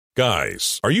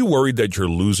Guys, are you worried that you're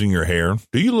losing your hair?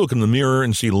 Do you look in the mirror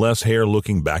and see less hair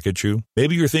looking back at you?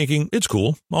 Maybe you're thinking, it's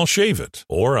cool, I'll shave it.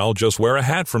 Or I'll just wear a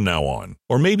hat from now on.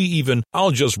 Or maybe even,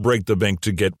 I'll just break the bank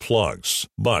to get plugs.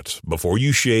 But before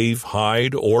you shave,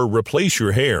 hide, or replace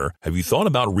your hair, have you thought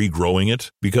about regrowing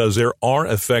it? Because there are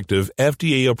effective,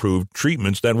 FDA-approved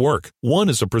treatments that work. One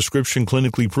is a prescription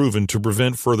clinically proven to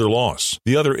prevent further loss.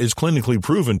 The other is clinically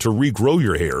proven to regrow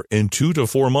your hair in 2 to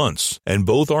 4 months. And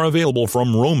both are available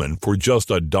from Roman for just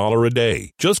 $1 a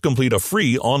day. Just complete a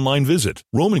free online visit.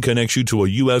 Roman connects you to a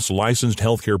U.S. licensed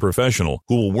healthcare professional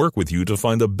who will work with you to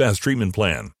find the best treatment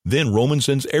plan. Then Roman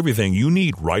sends everything you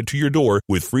need right to your door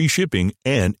with free shipping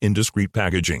and in discreet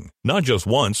packaging. Not just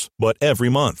once, but every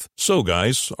month. So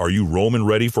guys, are you Roman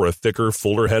ready for a thicker,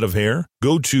 fuller head of hair?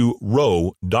 Go to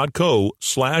ro.co/regrow.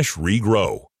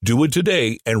 Do it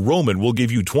today, and Roman will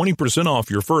give you 20%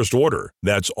 off your first order.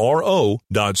 That's ro.co/regrow.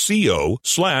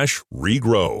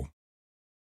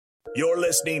 You're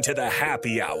listening to The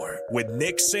Happy Hour with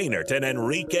Nick Sainert and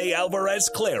Enrique Alvarez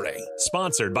Clary.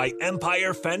 Sponsored by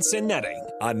Empire Fence and Netting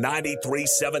on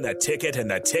 93.7 The Ticket and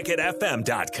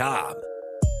theticketfm.com.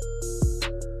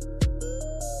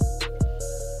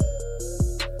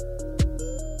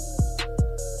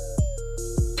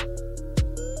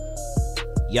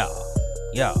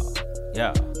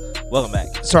 Yeah. Welcome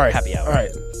back. Sorry. Happy hour. All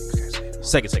right.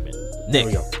 Second segment. Nick. There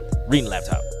we go. Reading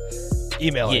laptop.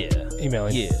 Emailing. Yeah.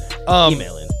 Emailing. Yeah.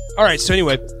 Emailing. All right. So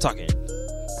anyway, Talking.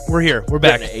 we're here. We're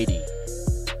back. Getting to 80.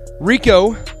 Rico,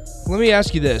 let me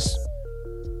ask you this: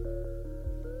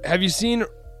 Have you seen,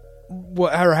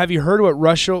 or have you heard what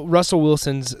Russell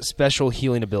Wilson's special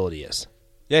healing ability is?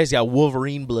 Yeah, he's got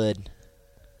Wolverine blood.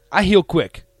 I heal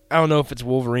quick. I don't know if it's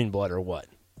Wolverine blood or what.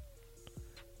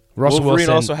 Russell Wolverine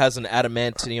Wilson also has an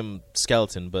adamantium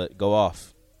skeleton, but go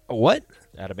off. What?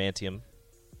 Adamantium.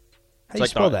 How do you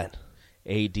spell that?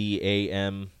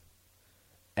 Adamantium.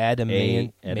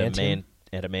 Adamantium.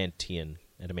 Adamantium.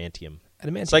 Adamantium.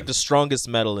 It's like the strongest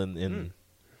metal in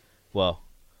well,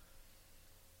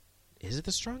 is it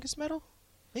the strongest metal?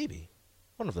 Maybe.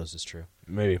 One of those is true.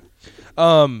 Maybe.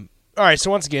 All right.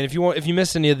 So once again, if you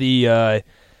missed any of the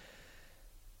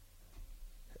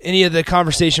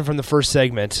conversation from the first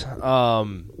segment,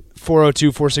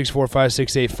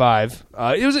 402-464-5685.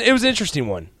 It was an interesting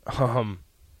one.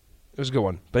 It was a good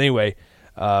one. But anyway,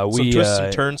 we twists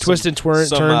and turns.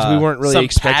 turns. We weren't really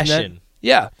expecting passion. that.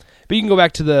 Yeah, but you can go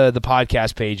back to the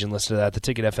podcast page and listen to that,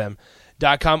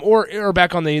 theticketfm.com, or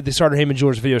back on the Starter Heyman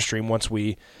Jewelers video stream once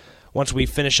we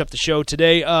finish up the show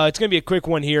today. It's going to be a quick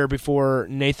one here before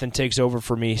Nathan takes over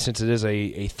for me, since it is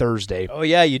a Thursday. Oh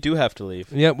yeah, you do have to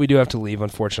leave. Yep, we do have to leave,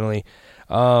 unfortunately.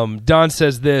 Don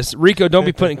says this: Rico, don't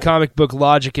be putting comic book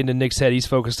logic into Nick's head. He's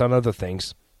focused on other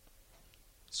things.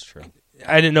 It's true.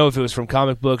 I didn't know if it was from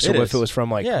comic books or It if is. it was from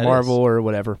Yeah, it Marvel is. or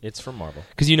whatever. It's from Marvel.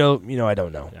 Because you know, I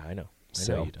don't know. Yeah, I know. I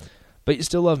So- know you don't. But you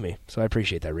still love me, so I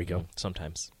appreciate that, Rico.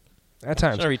 Sometimes. At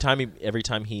times. So every time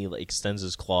he like, extends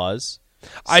his claws.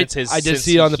 I since did since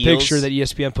see he on the heals- picture that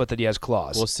ESPN put that he has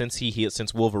claws. Well, since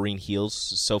Wolverine heals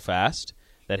so fast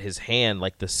that his hand,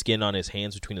 like the skin on his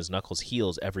hands between his knuckles,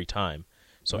 heals every time.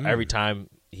 So every time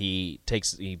he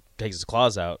takes his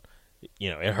claws out,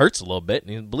 it hurts a little bit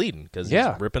and he's bleeding because he's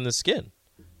ripping the skin.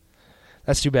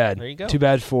 That's too bad. There you go. Too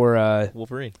bad for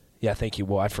Wolverine. Yeah, thank you.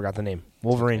 Well, I forgot the name.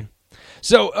 Wolverine.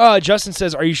 So, Justin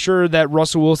says, are you sure that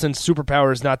Russell Wilson's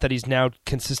superpower is not that he's now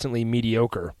consistently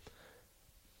mediocre?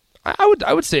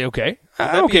 I would say okay.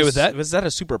 I'm okay with that. Was that a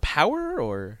superpower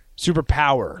or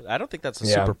Superpower. I don't think that's a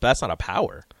Yeah. That's not a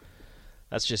power.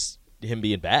 That's just him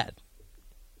being bad.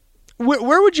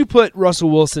 Where would you put Russell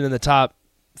Wilson in the top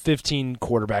 15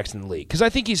 quarterbacks in the league? Because I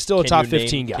think he's still a top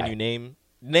 15 guy. Can you name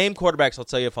quarterbacks? I'll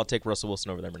tell you if I'll take Russell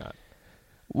Wilson over them or not.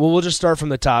 Well, we'll just start from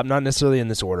the top, not necessarily in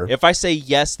this order. If I say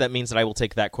yes, that means that I will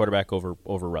take that quarterback over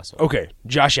Russell. Okay.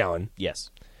 Josh Allen. Yes.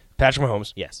 Patrick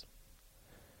Mahomes. Yes.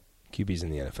 QB's in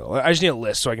the NFL. I just need a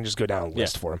list so I can just go down a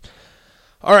list for him.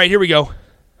 All right, here we go.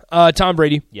 Tom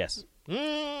Brady. Yes.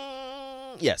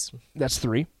 Yes. That's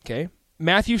 3. Okay.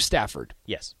 Matthew Stafford.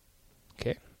 Yes.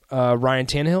 Okay. Ryan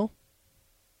Tannehill.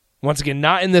 Once again,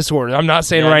 not in this order. I'm not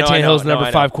saying Yeah, Ryan no, I Tannehill know, is the no, number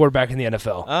I 5 know. quarterback in the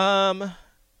NFL.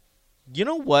 You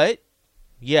know what?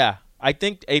 Yeah, I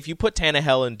think if you put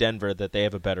Tannehill in Denver, that they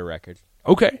have a better record.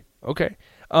 Okay.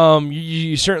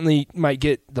 You certainly might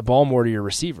get the ball more to your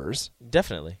receivers,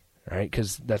 Definitely. right?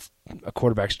 Because that's a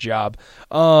quarterback's job.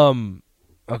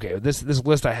 Okay, this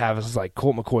list I have is like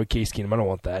Colt McCoy, Case Keenum. I don't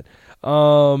want that.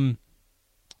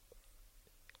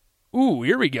 Ooh,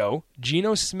 here we go.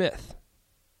 Geno Smith.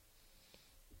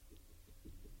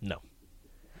 No.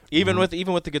 Even with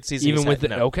the good season, Even he's with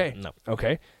had, the no. okay, No.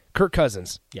 okay. Kirk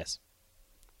Cousins. Yes.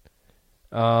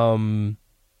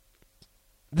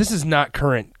 This is not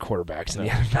current quarterbacks in the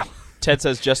NFL. Ted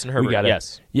says Justin Herbert.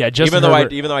 Yes. Yeah, Justin even though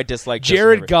Herbert. even though I dislike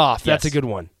Jared Justin Goff. Herbert. That's a good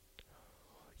one.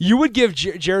 You would give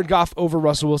Jared Goff over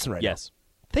Russell Wilson right now. Yes.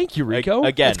 Thank you, Rico.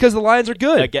 Again. It's because the Lions are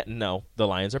good. Again, no, the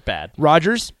Lions are bad.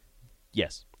 Rodgers.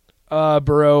 Yes.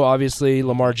 Burrow, obviously.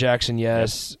 Lamar Jackson,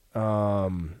 yes.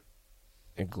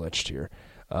 It glitched here.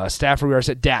 Stafford, we already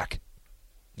said. Dak.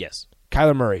 Yes.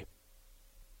 Kyler Murray.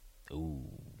 Ooh.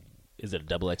 Is it a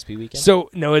double XP weekend? So,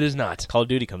 no, it is not. Call of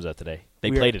Duty comes out today.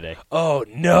 They play today. Oh,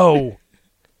 no.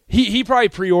 He probably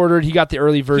pre-ordered. He got the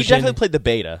early version. He definitely played the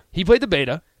beta. He played the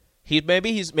beta.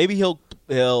 Maybe he'll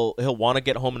want to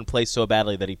get home and play so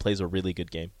badly that he plays a really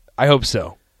good game. I hope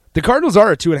so. The Cardinals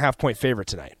are a 2.5-point favorite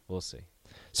tonight. We'll see.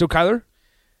 So, Kyler?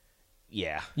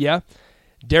 Yeah. Yeah.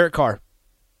 Derek Carr.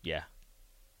 Yeah.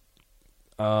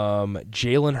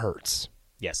 Jalen Hurts.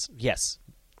 Yes. Yes.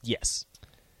 Yes.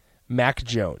 Mac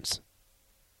Jones.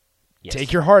 Yes.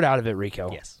 Take your heart out of it, Rico.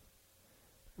 Yes.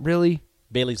 Really?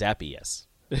 Bailey Zappi, yes.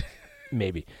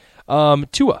 Maybe.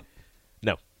 Tua.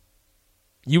 No.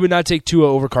 You would not take Tua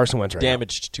over Carson Wentz right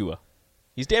Damaged Tua.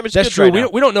 He's damaged. That's goods true. Right now.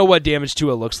 We don't know what damage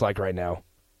Tua looks like right now.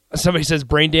 Somebody says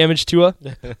brain damage Tua.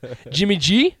 Jimmy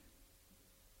G?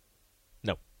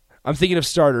 No. I'm thinking of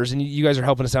starters, and you guys are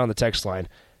helping us out on the text line.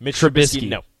 Mitch Trubisky.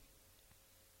 No.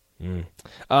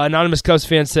 Anonymous Cubs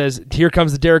fan says, here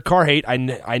comes the Derek Carr hate.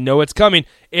 I know it's coming.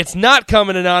 It's not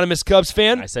coming, Anonymous Cubs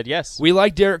fan. I said yes. We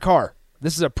like Derek Carr.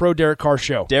 This is a pro Derek Carr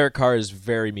show. Derek Carr is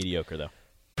very mediocre, though.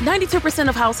 92%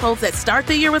 of households that start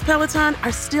the year with Peloton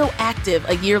are still active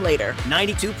a year later.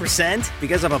 92%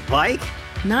 because of a bike?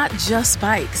 Not just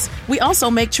bikes. We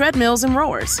also make treadmills and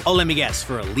rowers. Oh, let me guess,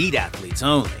 for elite athletes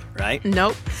only, right?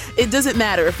 Nope. It doesn't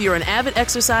matter if you're an avid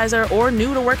exerciser or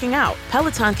new to working out.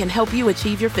 Peloton can help you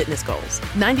achieve your fitness goals.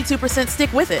 92%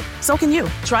 stick with it. So can you.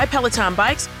 Try Peloton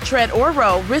bikes, tread or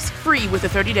row risk-free with a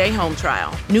 30-day home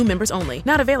trial. New members only.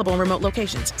 Not available in remote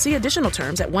locations. See additional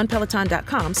terms at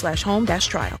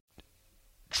onepeloton.com/home-trial.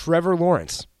 Trevor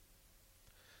Lawrence.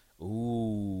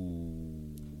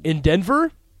 Ooh. In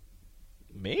Denver?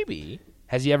 Maybe.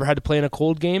 Has he ever had to play in a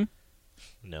cold game?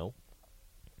 No.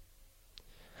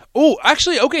 Oh,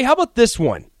 actually, okay, how about this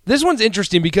one? This one's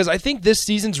interesting because I think this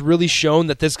season's really shown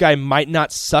that this guy might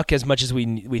not suck as much as we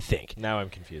think. Now I'm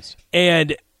confused.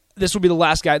 And this will be the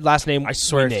last name. I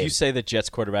swear, we if name. you say the Jets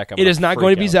quarterback, It is not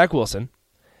going to be Zach Wilson.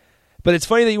 But it's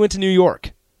funny that you went to New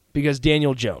York because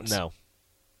Daniel Jones. No.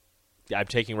 I'm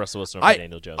taking Russell Wilson over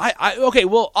Daniel Jones. Okay,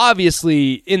 well,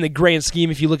 obviously, in the grand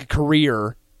scheme, if you look at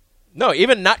career. No,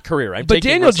 even not career. But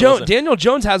Daniel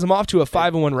Jones has him off to a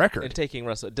 5-1 record. And taking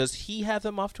Russell. Does he have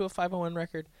him off to a 5-1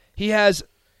 record? He's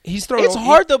thrown. It's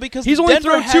hard though because he's only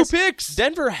thrown 2 picks.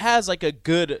 Denver has like a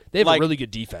good. They have a really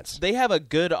good defense. They have a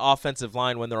good offensive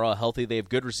line when they're all healthy. They have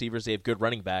good receivers. They have good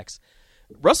running backs.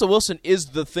 Russell Wilson is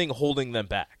the thing holding them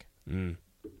back.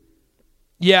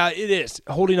 Yeah, it is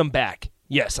holding them back.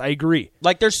 Yes, I agree.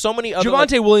 Like there's so many other.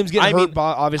 Javonte Williams getting hurt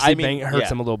obviously hurts yeah.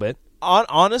 him a little bit.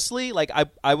 Honestly, like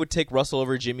I would take Russell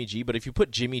over Jimmy G, but if you put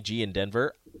Jimmy G in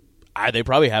Denver, they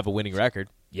probably have a winning record.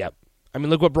 Yep. I mean,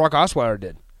 look what Brock Osweiler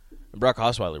did. Brock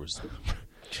Osweiler was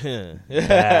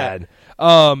bad.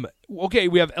 Okay,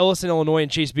 we have Ellis in Illinois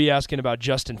and Chase B asking about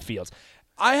Justin Fields.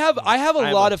 I have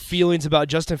a lot of feelings about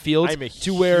Justin Fields. I'm a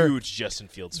huge Justin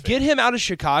Fields fan. Get him out of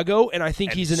Chicago, and I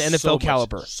think he's an NFL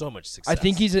caliber. So much success. I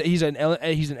think he's an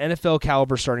NFL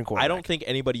caliber starting quarterback. I don't think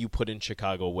anybody you put in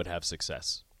Chicago would have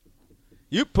success.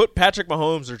 You put Patrick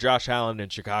Mahomes or Josh Allen in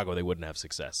Chicago, they wouldn't have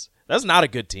success. That's not a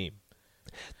good team.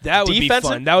 That would be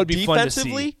fun. That would be fun to see.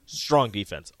 Defensively, strong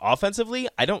defense. Offensively,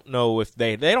 I don't know if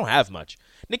they don't have much.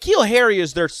 N'Keal Harry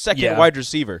is their second wide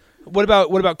receiver. What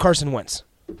about Carson Wentz?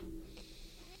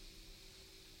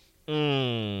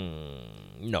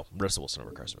 No, Russell Wilson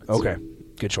over Carson Wentz. Okay,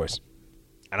 good choice.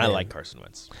 And I like Carson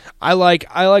Wentz. I like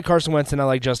Carson Wentz and I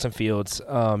like Justin Fields.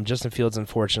 Justin Fields,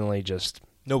 unfortunately, just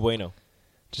no bueno.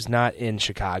 Just not in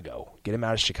Chicago. Get him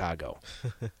out of Chicago.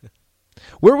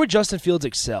 Where would Justin Fields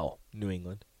excel? New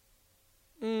England.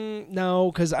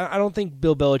 No, because I don't think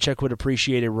Bill Belichick would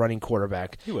appreciate a running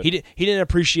quarterback. He would. He didn't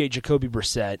appreciate Jacoby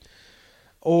Brissett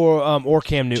or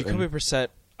Cam Newton. Jacoby Brissett,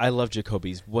 I love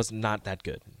Jacoby's, was not that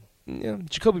good. Yeah,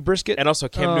 Jacoby Brisket. And also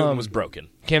Cam Newton was broken.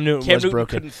 Cam Newton was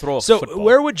broken. Couldn't throw a football. So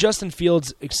where would Justin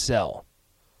Fields excel?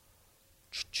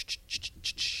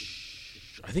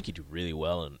 I think he'd do really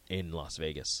well in Las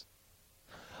Vegas.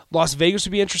 Las Vegas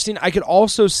would be interesting. I could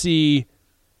also see,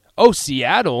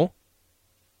 Seattle.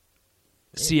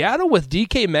 Yeah. Seattle with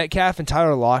DK Metcalf and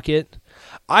Tyler Lockett.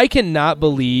 I cannot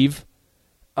believe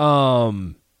how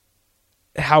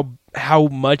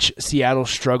much Seattle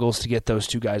struggles to get those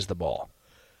two guys the ball.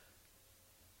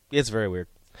 It's very weird.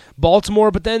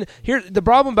 Baltimore, but then here the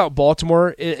problem about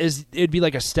Baltimore is it'd be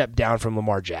like a step down from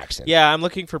Lamar Jackson. Yeah, I'm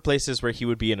looking for places where he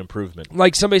would be an improvement.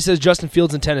 Like somebody says Justin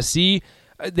Fields in Tennessee.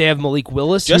 They have Malik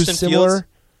Willis, who's similar. Fields,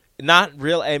 not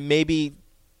real, and maybe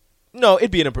no,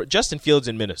 it'd be an improvement. Justin Fields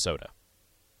in Minnesota.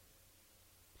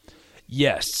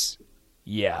 Yes.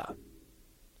 Yeah.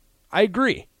 I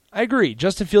agree.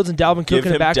 Justin Fields and Dalvin Cook Give in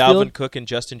the him backfield. Dalvin Cook and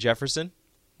Justin Jefferson.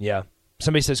 Yeah.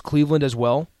 Somebody says Cleveland as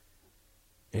well.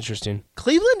 Interesting.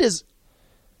 Cleveland is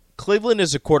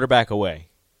a quarterback away.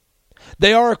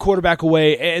 They are a quarterback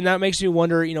away, and that makes me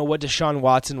wonder, what Deshaun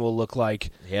Watson will look like.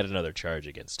 He had another charge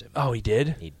against him. Oh, he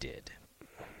did? He did.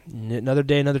 Another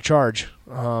day, another charge.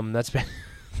 That's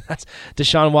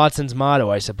Deshaun Watson's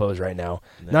motto, I suppose, right now.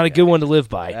 Not a good one to live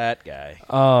by. That guy.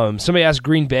 Somebody asked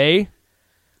Green Bay.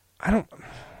 I don't know.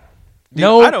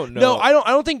 No, I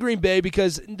don't think Green Bay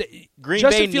because Green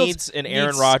Justin Bay Fields needs an Aaron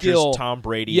needs Rodgers, skill. Tom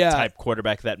Brady type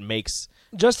quarterback that makes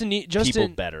people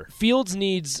better. Fields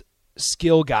needs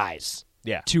skill guys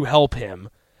to help him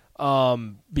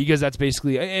because that's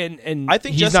basically and I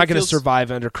think he's Justin not going to Fields, survive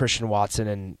under Christian Watson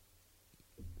and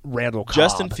Randall Cobb.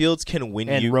 Justin Fields can win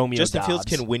and you. Romeo Justin Fields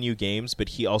Dobbs. can win you games, but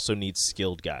he also needs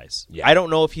skilled guys. Yeah. I don't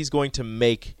know if he's going to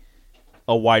make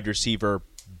a wide receiver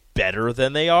better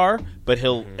than they are, but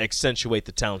he'll accentuate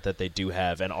the talent that they do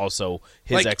have, and also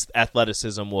his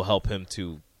athleticism will help him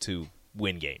to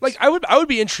win games. Like I would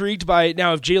be intrigued by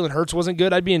now if Jalen Hurts wasn't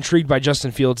good, I'd be intrigued by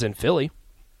Justin Fields in Philly.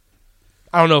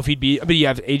 I don't know if he'd be, but you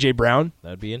have AJ Brown.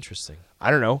 That'd be interesting.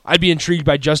 I don't know. I'd be intrigued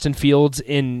by Justin Fields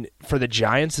for the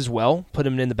Giants as well. Put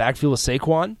him in the backfield with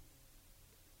Saquon,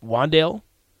 Wan'Dale,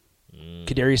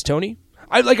 Kadarius Toney.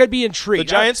 I'd be intrigued. The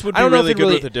Giants would be really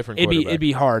good with a different quarterback. It'd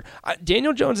be hard.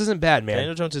 Daniel Jones isn't bad, man.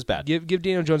 Daniel Jones is bad. Give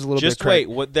Daniel Jones a little Just bit of credit.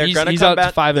 wait. They're going to He's come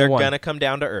out back. 5-1. They're going to come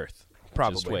down to earth.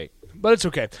 Probably. Just wait. But it's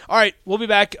okay. All right, we'll be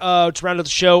back to round out the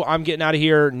show. I'm getting out of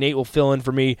here. Nate will fill in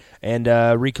for me, and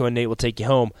Rico and Nate will take you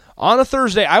home. On a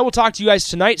Thursday, I will talk to you guys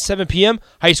tonight, 7 p.m.,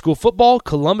 high school football,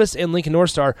 Columbus and Lincoln North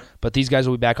Star. But these guys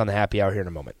will be back on the happy hour here in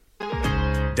a moment.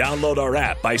 Download our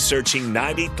app by searching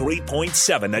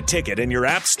 93.7 The Ticket in your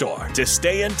app store to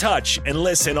stay in touch and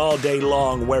listen all day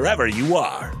long wherever you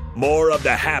are. More of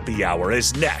the happy hour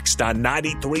is next on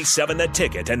 93.7 The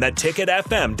Ticket and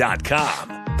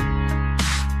theticketfm.com.